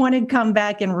 most wanted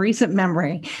comeback in recent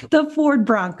memory, the Ford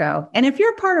Bronco. And if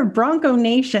you're part of Bronco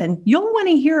Nation, you'll want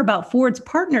to hear about Ford's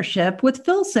partnership with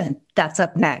Filson. That's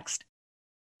up next.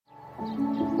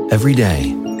 Every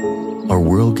day, our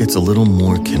world gets a little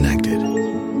more connected,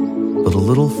 but a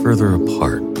little further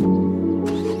apart.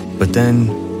 But then,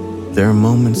 there are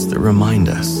moments that remind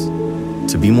us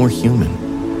to be more human.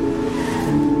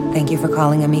 Thank you for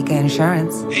calling Amica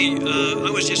Insurance. Hey, I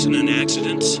was just in an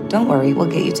accident. Don't worry, we'll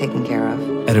get you taken care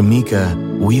of. At Amica,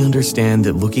 we understand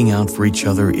that looking out for each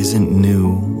other isn't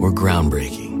new or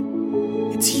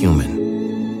groundbreaking. It's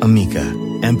human. Amica,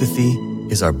 empathy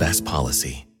is our best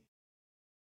policy.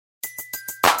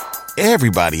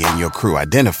 Everybody in your crew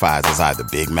identifies as either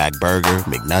Big Mac Burger,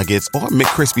 McNuggets, or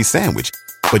McCrispy Sandwich.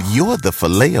 But you're the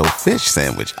Filet-O-Fish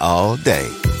Sandwich all day.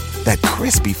 That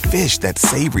crispy fish, that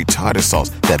savory tartar sauce,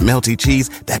 that melty cheese,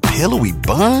 that pillowy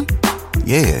bun.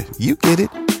 Yeah, you get it.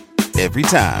 Every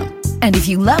time. And if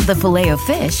you love the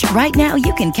Filet-O-Fish, right now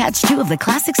you can catch two of the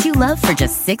classics you love for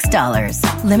just $6.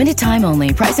 Limited time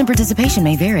only. Price and participation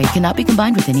may vary. Cannot be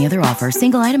combined with any other offer.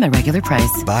 Single item at regular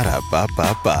price.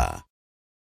 Ba-da-ba-ba-ba.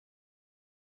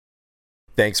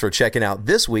 Thanks for checking out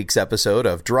this week's episode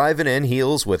of Driving in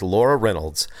Heels with Laura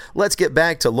Reynolds. Let's get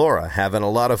back to Laura having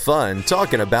a lot of fun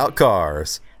talking about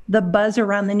cars. The buzz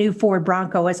around the new Ford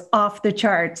Bronco is off the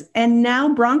charts, and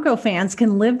now Bronco fans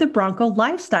can live the Bronco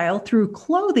lifestyle through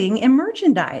clothing and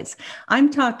merchandise. I'm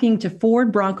talking to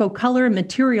Ford Bronco color and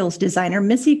materials designer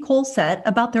Missy Colsett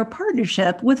about their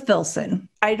partnership with Filson.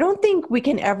 I don't think we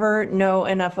can ever know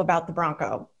enough about the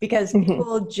Bronco because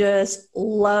people just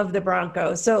love the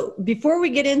Bronco. So before we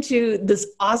get into this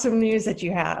awesome news that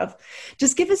you have,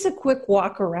 just give us a quick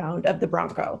walk around of the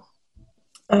Bronco.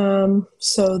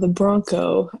 So the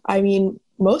Bronco, I mean,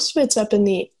 most of it's up in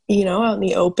the, out in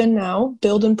the open now.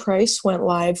 Build and price went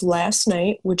live last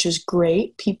night, which is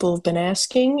great. People have been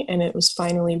asking and it was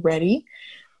finally ready.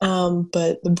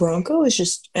 But the Bronco is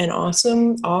just an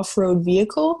awesome off-road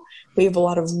vehicle. We have a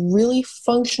lot of really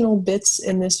functional bits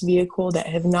in this vehicle that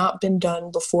have not been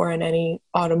done before in any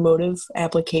automotive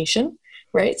application.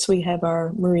 Right, so we have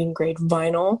our marine grade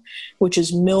vinyl, which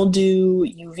is mildew,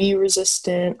 UV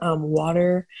resistant,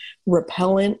 water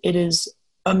repellent. It is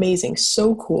amazing,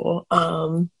 so cool.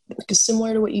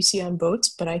 Similar to what you see on boats,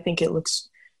 but I think it looks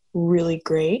really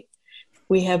great.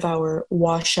 We have our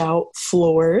washout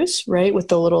floors, right, with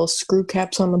the little screw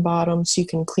caps on the bottom so you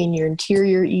can clean your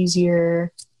interior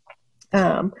easier.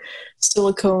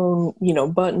 Silicone,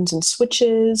 buttons and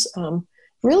switches.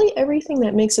 Really everything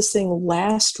that makes this thing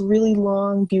last really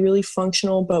long, be really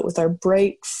functional, but with our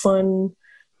bright, fun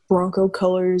Bronco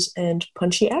colors and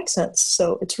punchy accents.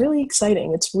 So it's really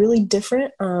exciting. It's really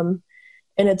different. And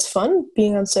it's fun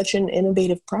being on such an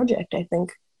innovative project, I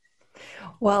think.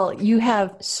 Well, you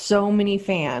have so many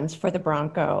fans for the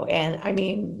Bronco. And I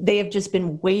mean, they have just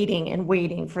been waiting and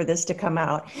waiting for this to come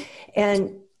out.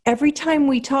 And every time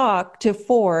we talk to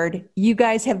Ford, you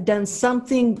guys have done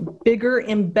something bigger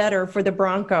and better for the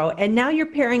Bronco. And now you're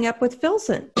pairing up with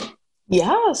Filson.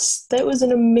 Yes, that was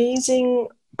an amazing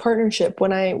partnership.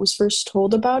 When I was first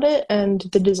told about it and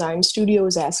the design studio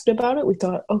was asked about it, we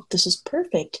thought, oh, this is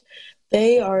perfect.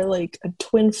 They are like a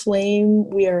twin flame.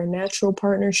 We are a natural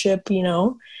partnership,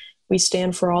 We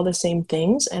stand for all the same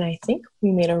things. And I think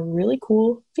we made a really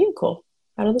cool vehicle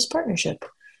out of this partnership.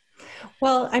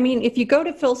 Well, I mean, if you go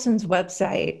to Filson's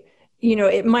website,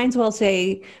 it might as well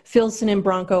say Filson and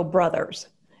Bronco Brothers.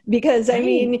 Because I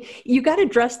mean, you got to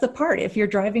dress the part if you're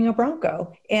driving a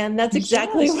Bronco, and that's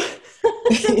exactly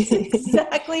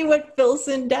exactly what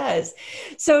Filson does.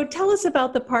 So tell us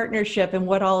about the partnership and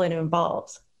what all it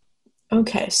involves.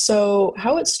 Okay, so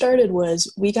how it started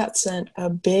was we got sent a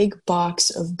big box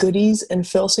of goodies and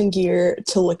Filson gear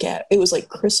to look at. It was like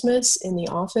Christmas in the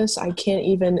office. I can't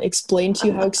even explain to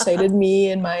you how excited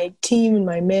me and my team and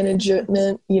my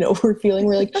management, were feeling.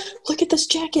 We're like, look at this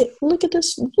jacket, look at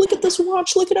this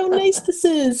watch, look at how nice this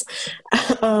is.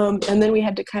 And then we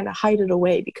had to kind of hide it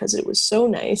away because it was so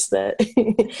nice that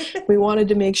we wanted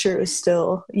to make sure it was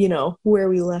still, where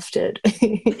we left it.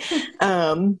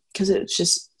 Because it's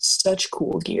just such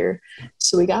cool gear.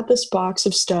 So we got this box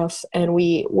of stuff, and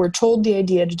we were told the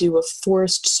idea to do a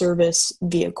Forest Service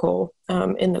vehicle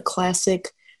in the classic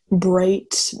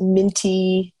bright,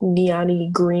 minty, neon-y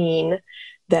green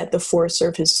that the Forest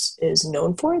Service is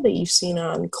known for, that you've seen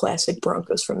on classic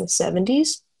Broncos from the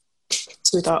 70s.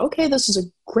 So we thought, okay, this is a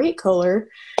great color,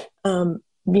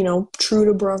 true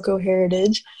to Bronco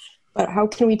heritage. But how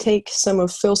can we take some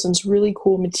of Filson's really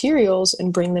cool materials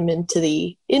and bring them into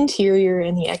the interior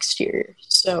and the exterior?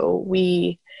 So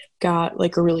we got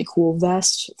like a really cool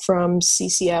vest from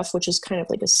CCF, which is kind of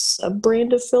like a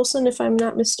sub-brand of Filson, if I'm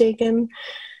not mistaken,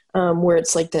 where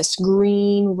it's like this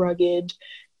green, rugged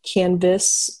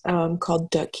canvas called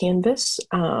duck canvas,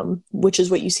 which is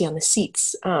what you see on the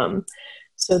seats.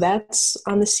 So that's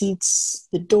on the seats,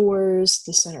 the doors,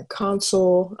 the center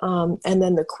console, and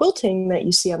then the quilting that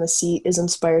you see on the seat is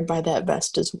inspired by that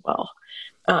vest as well.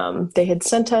 They had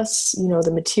sent us,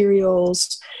 the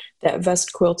materials, that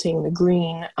vest quilting, the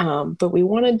green, but we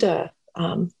wanted to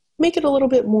make it a little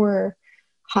bit more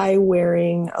high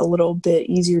wearing, a little bit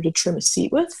easier to trim a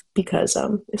seat with, because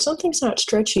if something's not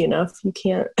stretchy enough, you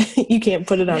can't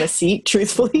put it on a seat,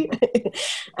 truthfully.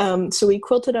 So we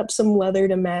quilted up some leather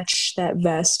to match that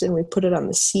vest, and we put it on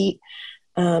the seat.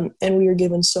 And we were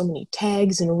given so many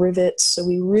tags and rivets, so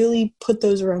we really put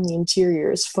those around the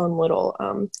interior as fun little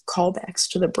callbacks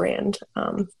to the brand.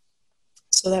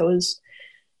 So it was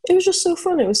just so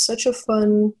fun. It was such a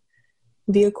fun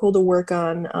vehicle to work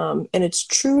on, and it's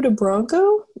true to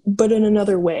Bronco, but in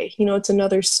another way. It's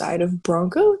another side of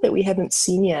Bronco that we haven't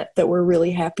seen yet, that we're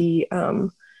really happy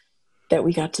that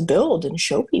we got to build and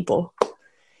show people.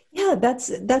 Yeah, that's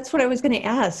what I was going to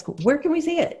ask. Where can we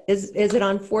see it? Is it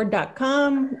on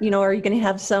Ford.com? Are you going to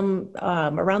have some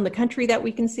around the country that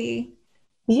we can see?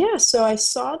 Yeah, so I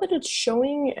saw that it's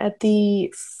showing at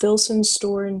the Filson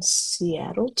store in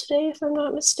Seattle today, if I'm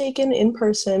not mistaken, in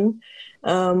person,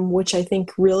 which I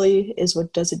think really is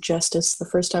what does it justice. The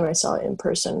first time I saw it in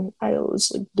person, I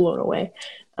was like blown away,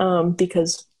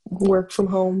 because work from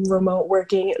home, remote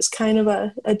working, it was kind of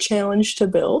a challenge to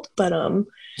build. But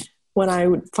when I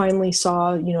finally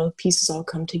saw, the pieces all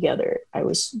come together, I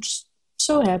was just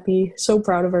so happy, so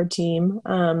proud of our team.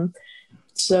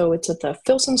 So it's at the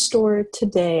Filson store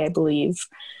today, I believe.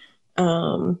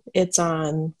 It's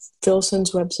on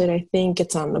Filson's website, I think.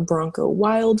 It's on the Bronco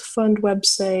Wild Fund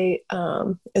website.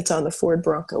 It's on the Ford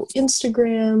Bronco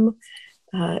Instagram.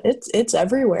 It's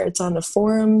everywhere. It's on the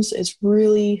forums. It's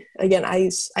really, again, I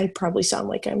probably sound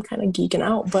like I'm kind of geeking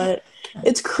out, but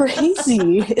it's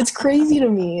crazy. It's crazy to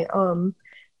me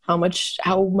how much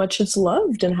it's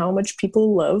loved and how much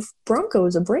people love Bronco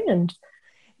as a brand.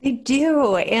 They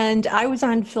do. And I was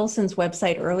on Filson's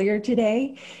website earlier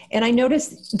today, and I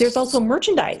noticed there's also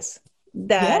merchandise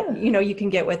that, you can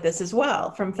get with this as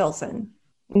well from Filson.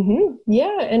 Mm-hmm.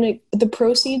 Yeah. And the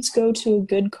proceeds go to a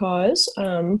good cause.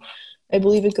 I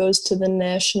believe it goes to the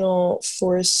National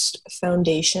Forest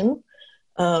Foundation.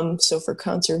 So for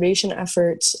conservation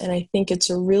efforts. And I think it's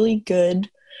a really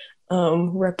good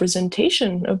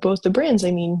representation of both the brands.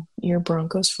 I mean, you're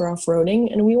Broncos for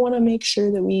off-roading, and we want to make sure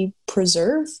that we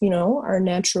preserve, our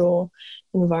natural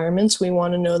environments. We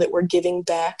want to know that we're giving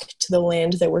back to the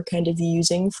land that we're kind of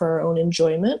using for our own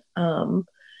enjoyment. And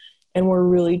we're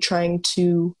really trying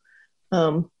to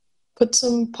put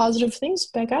some positive things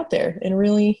back out there and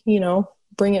really,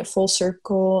 bring it full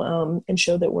circle, and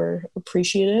show that we're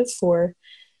appreciative for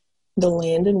the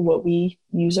land and what we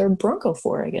use our Bronco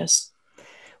for, I guess.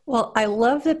 Well, I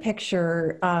love the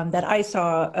picture that I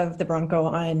saw of the Bronco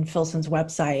on Filson's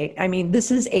website. I mean, this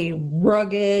is a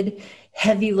rugged,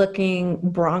 heavy-looking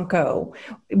Bronco.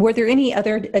 Were there any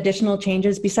other additional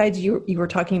changes besides you were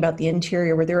talking about the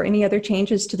interior? Were there any other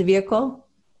changes to the vehicle?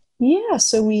 Yeah,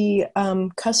 so we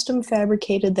custom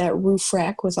fabricated that roof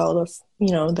rack with all the,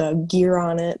 the gear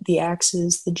on it, the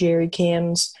axes, the jerry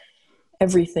cans,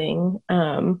 everything.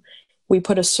 We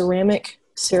put a ceramic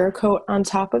Cerakote on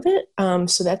top of it.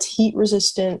 So that's heat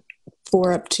resistant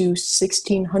for up to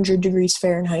 1600 degrees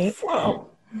Fahrenheit. Wow.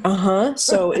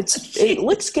 So it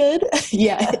looks good.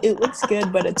 Yeah, it looks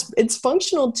good, but it's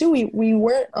functional too. We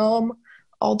weren't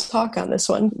all talk on this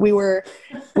one. We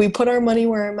put our money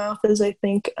where our mouth is, I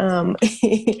think, and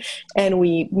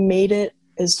we made it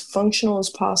as functional as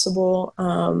possible.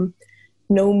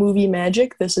 No movie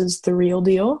magic. This is the real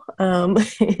deal. And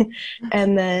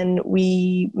then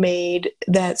we made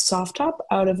that soft top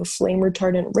out of a flame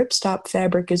retardant ripstop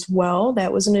fabric as well.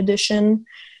 That was an addition.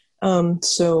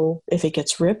 So if it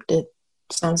gets ripped, it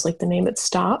sounds like the name, it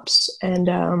stops.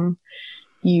 And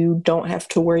you don't have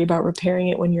to worry about repairing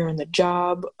it when you're on the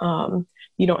job.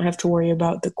 You don't have to worry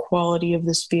about the quality of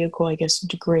this vehicle, I guess,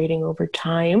 degrading over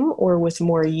time or with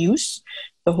more use.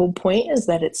 The whole point is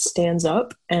that it stands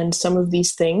up, and some of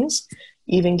these things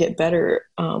even get better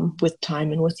with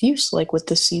time and with use, like with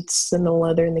the seats and the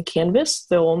leather and the canvas.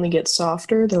 They'll only get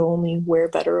softer. They'll only wear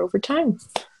better over time.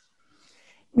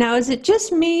 Now, is it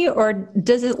just me, or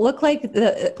does it look like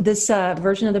this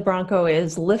version of the Bronco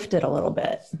is lifted a little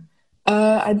bit?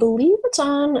 I believe it's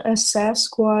on a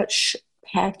Sasquatch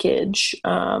package.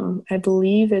 I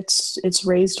believe it's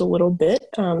raised a little bit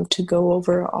to go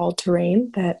over all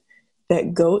terrain, that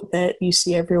goat that you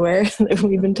see everywhere that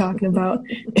we've been talking about.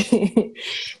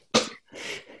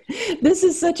 This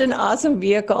is such an awesome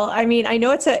vehicle. I mean, I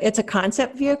know it's a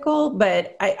concept vehicle,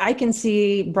 but I can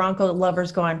see Bronco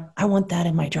lovers going, I want that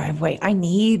in my driveway. I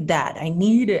need that. I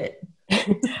need it.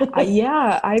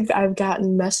 Yeah, I've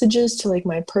gotten messages to like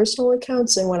my personal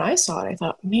accounts, and when I saw it, I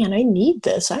thought, man, I need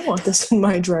this. I want this in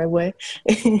my driveway.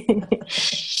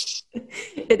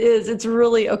 It is. It's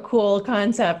really a cool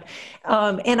concept.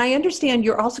 And I understand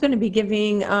you're also going to be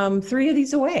giving 3 of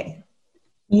these away.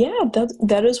 Yeah,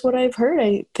 that is what I've heard.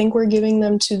 I think we're giving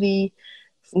them to the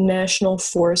National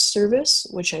Forest Service,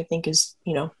 which I think is,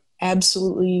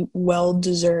 absolutely well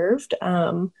deserved.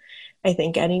 I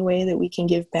think any way that we can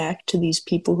give back to these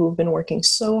people who have been working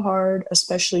so hard,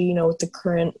 especially, with the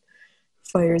current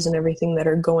fires and everything that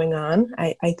are going on,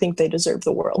 I think they deserve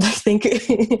the world. I think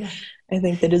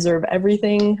they deserve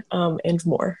everything and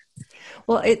more.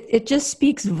 Well, it just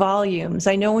speaks volumes.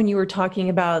 I know when you were talking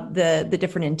about the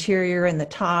different interior and the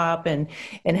top and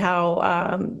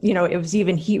how, it was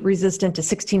even heat resistant to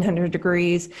 1600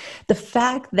 degrees. The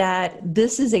fact that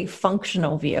this is a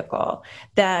functional vehicle,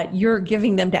 that you're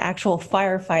giving them to actual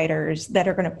firefighters that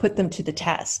are going to put them to the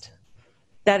test.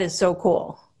 That is so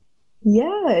cool.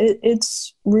 Yeah,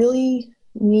 it's really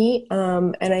neat.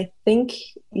 And I think,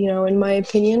 in my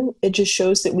opinion, it just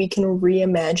shows that we can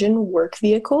reimagine work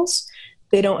vehicles.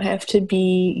 They don't have to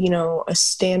be, a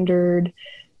standard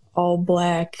all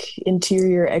black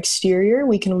interior, exterior.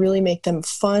 We can really make them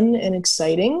fun and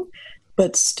exciting,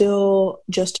 but still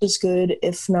just as good,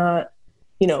 if not,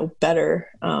 better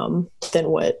than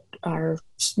what our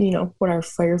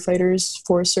firefighters,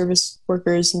 Forest Service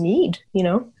workers need,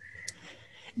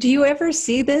 Do you ever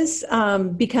see this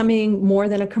becoming more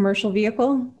than a commercial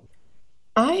vehicle?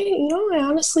 I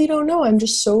honestly don't know. I'm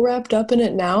just so wrapped up in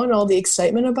it now and all the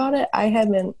excitement about it. I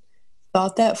haven't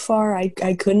thought that far. I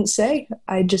couldn't say.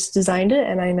 I just designed it,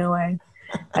 and I know I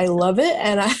love it,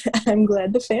 and I'm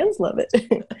glad the fans love it.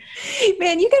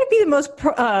 Man, you got to be the most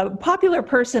popular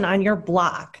person on your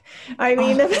block. I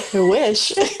mean, I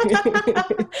wish.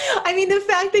 I mean, the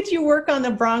fact that you work on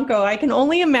the Bronco, I can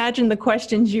only imagine the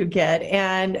questions you get,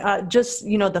 and just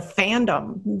the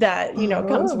fandom that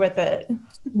comes with it.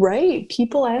 Right,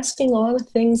 people asking a lot of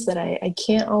things that I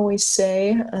can't always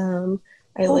say.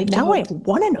 I want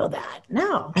to know that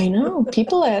now. I know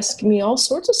people ask me all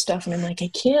sorts of stuff, and I'm like, I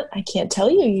can't tell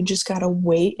you. You just gotta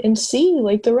wait and see,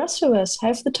 like the rest of us.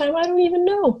 Half the time, I don't even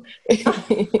know.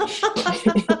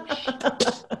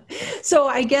 So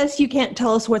I guess you can't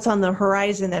tell us what's on the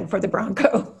horizon then for the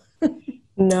Bronco.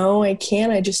 No, I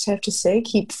can't. I just have to say,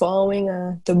 keep following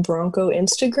the Bronco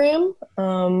Instagram,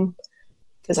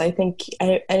 because I think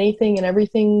anything and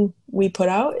everything we put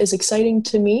out is exciting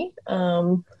to me.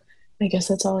 I guess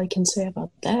that's all I can say about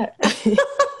that.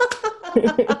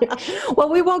 Well,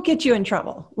 we won't get you in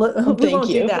trouble. We won't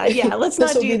do that. Yeah, let's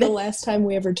not do that. This will be the last time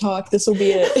we ever talk. This will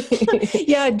be it.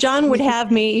 Yeah, John would have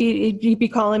me. He'd be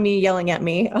calling me, yelling at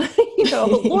me.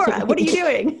 Laura, what are you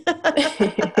doing?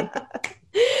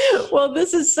 Well,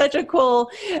 this is such a cool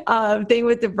thing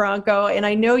with the Bronco, and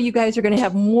I know you guys are going to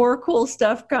have more cool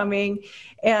stuff coming.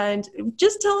 And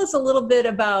just tell us a little bit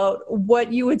about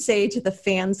what you would say to the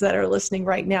fans that are listening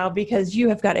right now, because you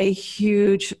have got a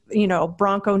huge,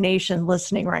 Bronco Nation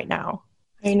listening right now.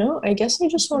 I know. I guess I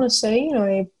just want to say,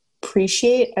 I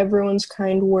appreciate everyone's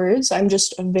kind words. I'm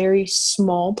just a very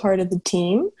small part of the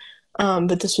team.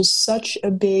 But this was such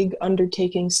a big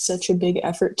undertaking, such a big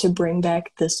effort to bring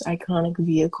back this iconic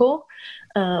vehicle.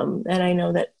 And I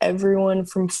know that everyone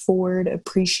from Ford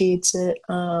appreciates it,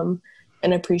 and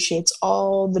appreciates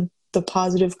all the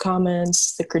positive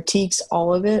comments, the critiques,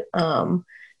 all of it.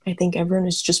 I think everyone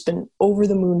has just been over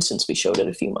the moon since we showed it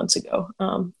a few months ago.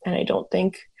 And I don't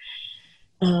think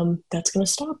that's going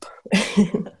to stop.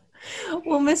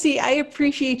 Well, Missy, I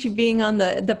appreciate you being on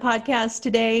the podcast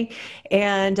today.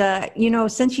 And,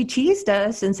 since you teased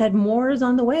us and said more is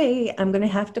on the way, I'm going to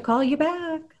have to call you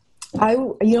back. I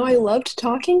loved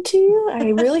talking to you. I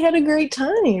really had a great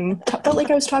time. Felt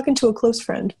like I was talking to a close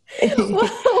friend.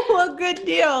 Well, good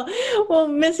deal. Well,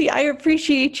 Missy, I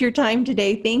appreciate your time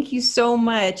today. Thank you so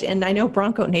much. And I know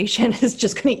Bronco Nation is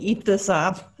just going to eat this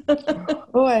up.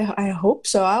 Oh, I hope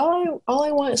so. All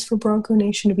I want is for Bronco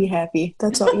Nation to be happy.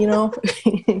 That's all,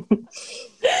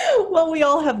 Well, we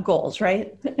all have goals,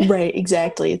 right? Right,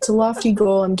 exactly. It's a lofty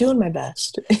goal. I'm doing my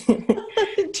best.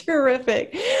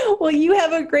 Terrific. Well, you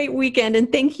have a great weekend,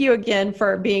 and thank you again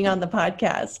for being on the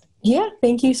podcast. Yeah,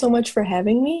 thank you so much for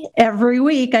having me. Every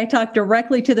week, I talk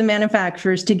directly to the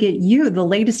manufacturers to get you the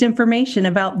latest information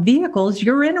about vehicles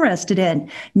you're interested in.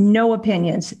 No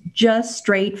opinions, just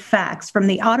straight facts from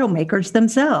the automakers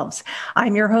themselves.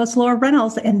 I'm your host, Laura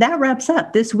Reynolds, and that wraps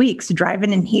up this week's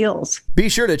Driving in Heels. Be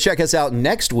sure to check us out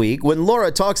next week when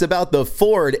Laura talks about the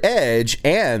Ford Edge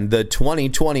and the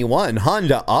 2021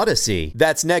 Honda Odyssey.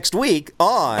 That's next week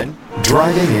on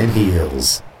Driving in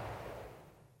Heels.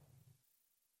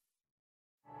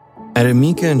 At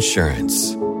Amica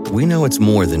Insurance, we know it's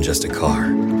more than just a car.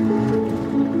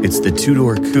 It's the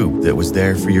two-door coupe that was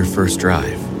there for your first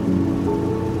drive,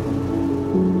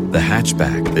 the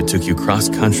hatchback that took you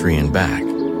cross-country and back,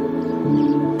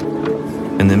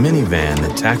 and the minivan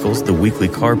that tackles the weekly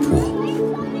carpool.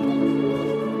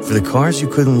 For the cars you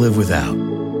couldn't live without,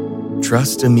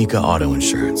 trust Amica Auto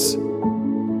Insurance.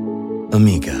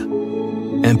 Amica.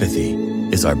 Empathy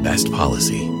is our best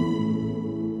policy.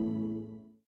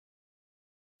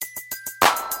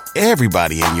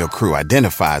 Everybody in your crew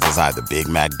identifies as either Big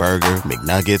Mac Burger,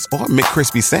 McNuggets, or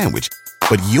McCrispy Sandwich.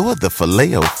 But you're the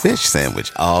Filet-O-Fish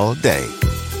Sandwich all day.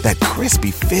 That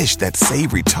crispy fish, that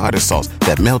savory tartar sauce,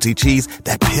 that melty cheese,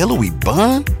 that pillowy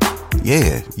bun.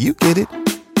 Yeah, you get it.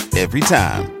 Every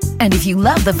time. And if you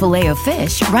love the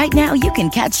Filet-O-Fish, right now you can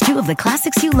catch two of the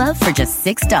classics you love for just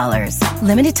 $6.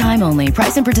 Limited time only.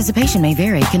 Price and participation may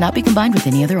vary. Cannot be combined with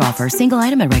any other offer. Single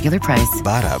item at regular price.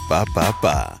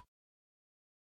 Ba-da-ba-ba-ba.